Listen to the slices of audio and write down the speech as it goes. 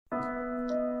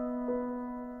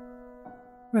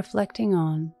Reflecting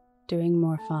on doing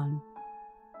more fun.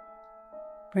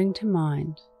 Bring to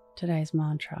mind today's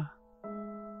mantra.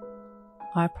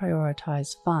 I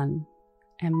prioritize fun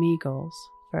and me goals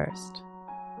first.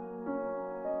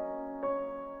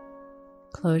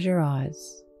 Close your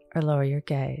eyes or lower your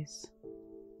gaze.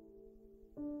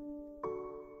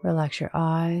 Relax your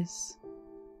eyes,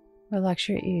 relax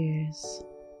your ears,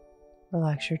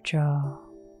 relax your jaw.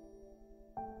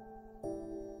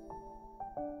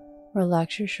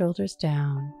 Relax your shoulders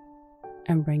down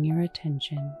and bring your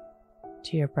attention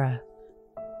to your breath.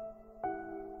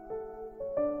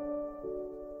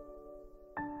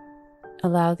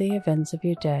 Allow the events of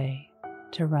your day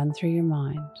to run through your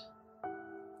mind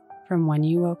from when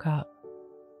you woke up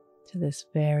to this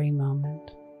very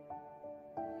moment.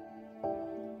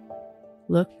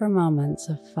 Look for moments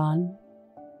of fun,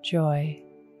 joy,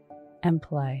 and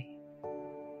play.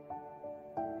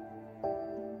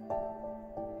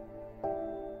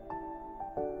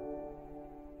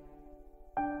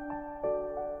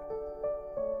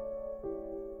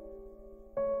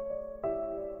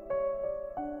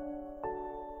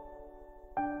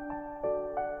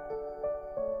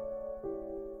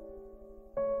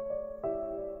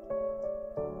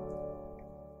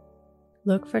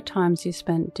 Look for times you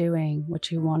spent doing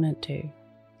what you wanted to,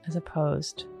 as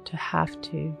opposed to have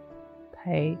to,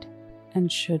 paid, and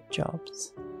should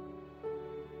jobs.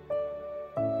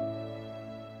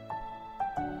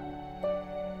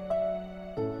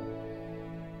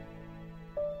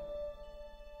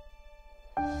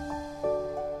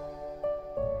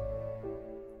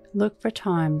 Look for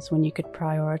times when you could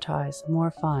prioritize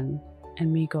more fun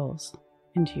and me goals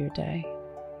into your day.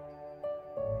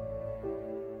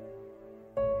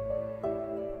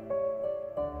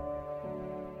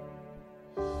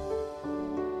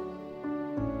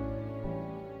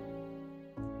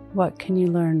 What can you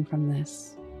learn from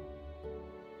this?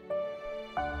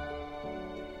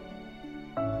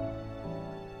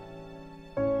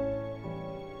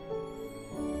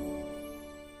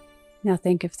 Now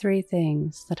think of 3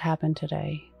 things that happened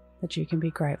today that you can be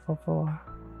grateful for.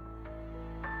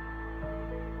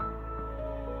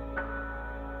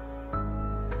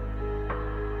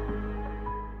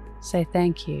 Say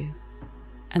thank you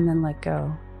and then let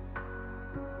go.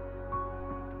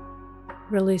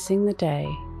 Releasing the day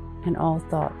and all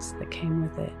thoughts that came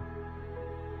with it.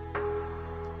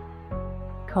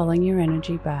 Calling your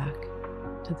energy back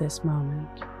to this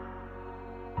moment.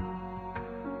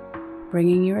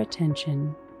 Bringing your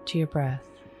attention to your breath.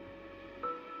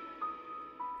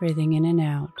 Breathing in and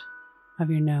out of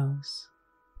your nose.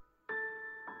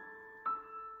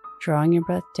 Drawing your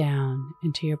breath down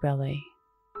into your belly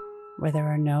where there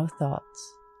are no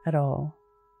thoughts at all.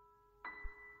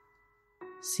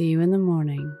 See you in the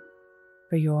morning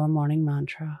for your morning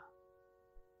mantra.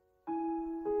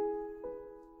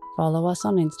 Follow us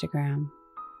on Instagram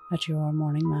at Your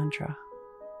Morning Mantra.